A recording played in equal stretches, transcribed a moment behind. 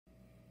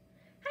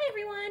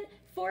everyone.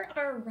 For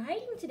our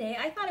writing today,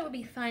 I thought it would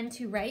be fun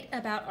to write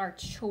about our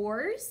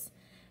chores,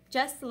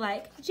 just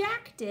like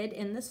Jack did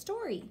in the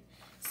story.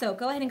 So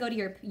go ahead and go to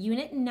your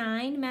Unit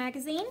 9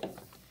 magazine,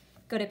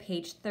 go to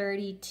page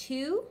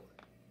 32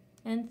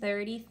 and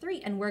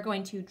 33, and we're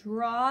going to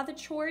draw the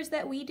chores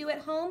that we do at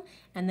home,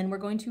 and then we're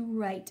going to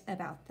write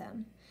about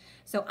them.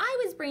 So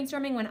I was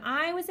brainstorming when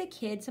I was a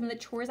kid, some of the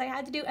chores I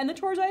had to do and the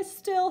chores I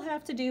still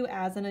have to do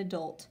as an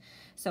adult.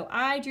 So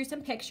I drew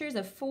some pictures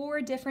of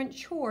 4 different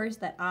chores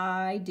that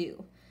I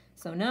do.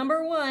 So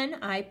number 1,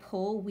 I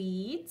pull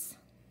weeds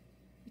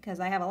because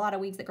I have a lot of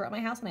weeds that grow at my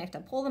house and I have to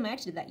pull them. I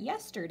actually did that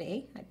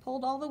yesterday. I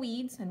pulled all the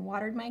weeds and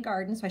watered my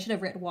garden, so I should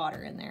have written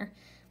water in there,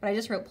 but I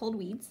just wrote pulled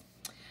weeds.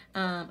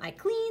 I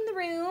clean the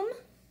room,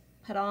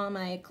 put all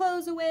my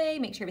clothes away,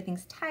 make sure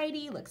everything's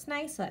tidy, looks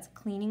nice, so that's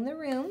cleaning the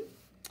room.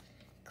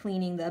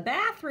 Cleaning the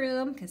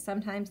bathroom, because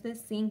sometimes the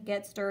sink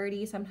gets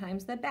dirty,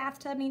 sometimes the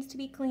bathtub needs to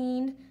be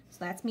cleaned, so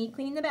that's me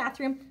cleaning the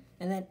bathroom.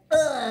 And then,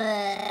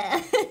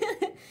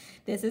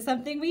 this is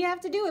something we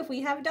have to do if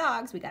we have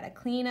dogs. We gotta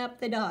clean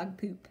up the dog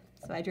poop.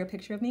 So I drew a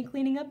picture of me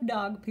cleaning up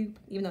dog poop,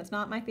 even though it's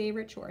not my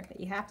favorite chore, but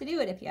you have to do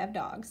it if you have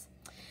dogs.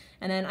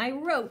 And then I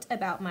wrote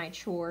about my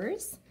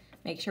chores.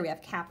 Make sure we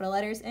have capital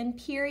letters and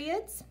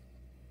periods.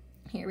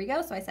 Here we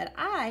go. So I said,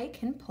 I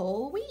can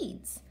pull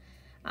weeds.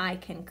 I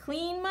can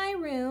clean my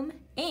room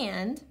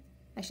and,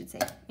 I should say,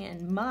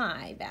 and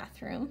my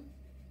bathroom.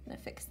 I'm gonna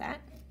fix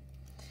that.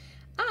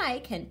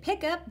 I can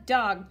pick up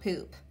dog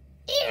poop.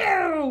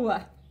 Ew!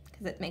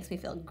 Because it makes me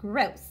feel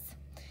gross.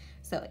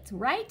 So it's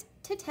right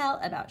to tell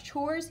about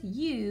chores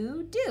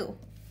you do.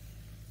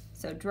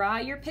 So draw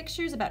your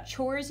pictures about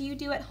chores you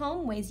do at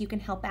home, ways you can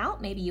help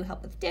out. Maybe you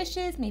help with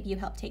dishes, maybe you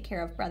help take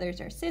care of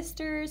brothers or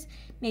sisters,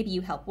 maybe you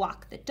help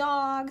walk the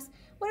dogs.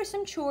 What are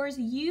some chores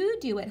you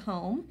do at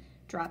home?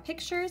 Draw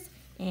pictures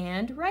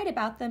and write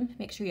about them.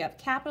 Make sure you have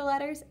capital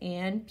letters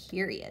and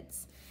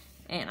periods.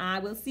 And I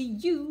will see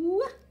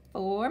you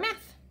for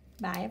math.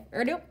 Bye.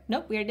 Or nope, we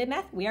already did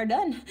math. We are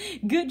done.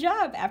 Good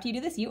job. After you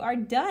do this, you are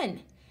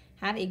done.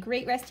 Have a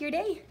great rest of your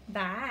day.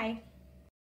 Bye.